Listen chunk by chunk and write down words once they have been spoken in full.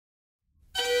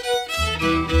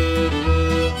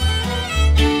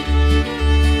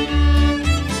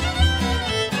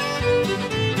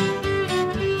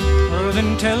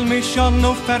Then tell me, Sean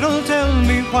O'Farrell, tell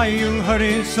me why you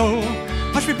hurry so.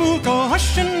 Hush me, Bucco,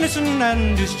 hush and listen,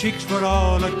 and his cheeks were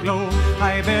all aglow.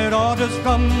 I bear orders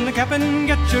from the captain,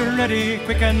 get you ready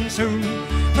quick and soon.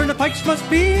 For the pikes must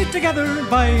be together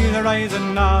by the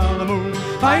rising of the moon.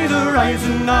 By the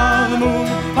rising of the moon,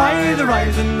 by the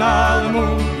rising of the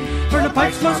moon. For the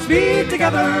pikes must be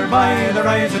together by the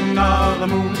rising of the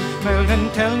moon. Well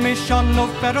then tell me, Sean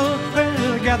O'Farrell, where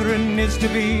the gathering is to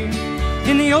be.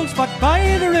 In the old spot by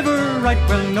the river, right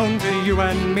well known to you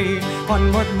and me.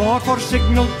 One word more for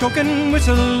signal token,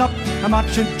 whistle up a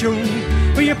marching tune.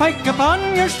 With your pike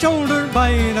upon your shoulder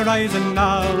by the rising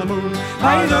of the moon.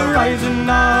 By the rising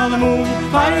of the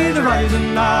moon, by the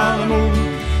rising of the moon.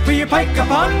 With your pike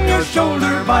upon your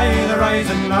shoulder by the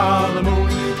rising of the moon.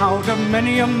 Out of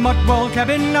many a mud wall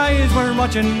cabin eyes were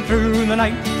watching through the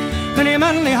night. Many a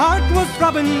manly heart was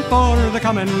throbbing for the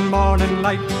coming morning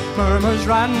light. Murmurs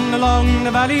ran along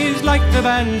the valleys like the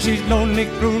banshee's lonely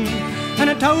croon. And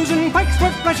 1,000 pikes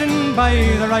were flashing by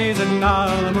the rising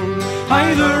of the moon.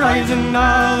 By the rising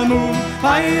of the moon,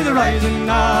 by the rising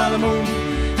of the moon.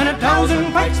 And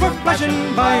 1,000 pikes were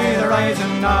flashing by the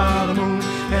rising of the moon.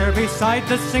 There beside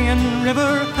the singing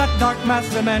river that dark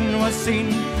mass of men was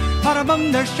seen. Far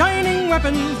above their shining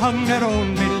weapons hung their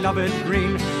own beloved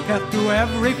green. Death to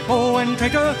every foe and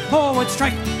traitor, forward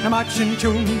strike the marching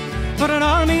tune. But an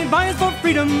army vies for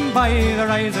freedom by the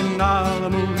rising of the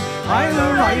moon. By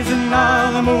the rising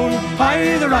of the moon,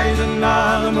 by the rising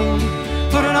of the moon.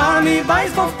 But an army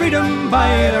vies for freedom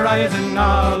by the rising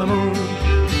of the moon.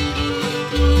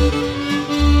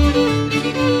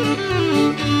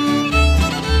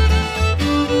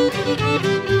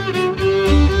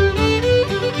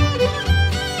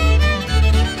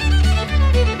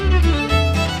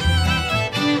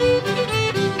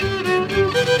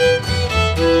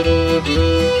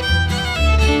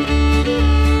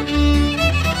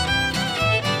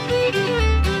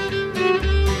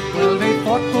 Well, they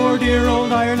fought for dear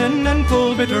old Ireland, and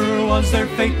full bitter was their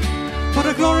fate. But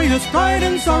a glorious pride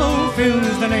and sorrow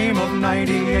fills the name of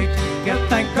 98. Yet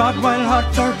thank God while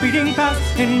hearts are beating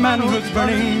fast in manhood's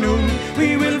burning noon,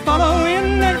 we will follow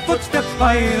in their footsteps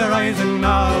by the rising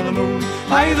of the moon.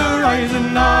 By the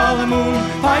rising of the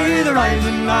moon, by the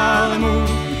rising of the moon.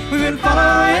 We will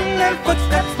follow in their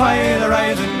footsteps by the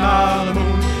rising of the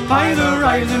moon. By the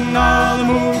rising of the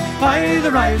moon, by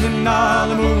the rising of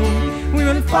the moon. We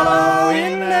will follow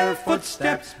in their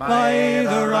footsteps by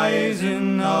the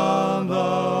rising of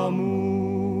the moon.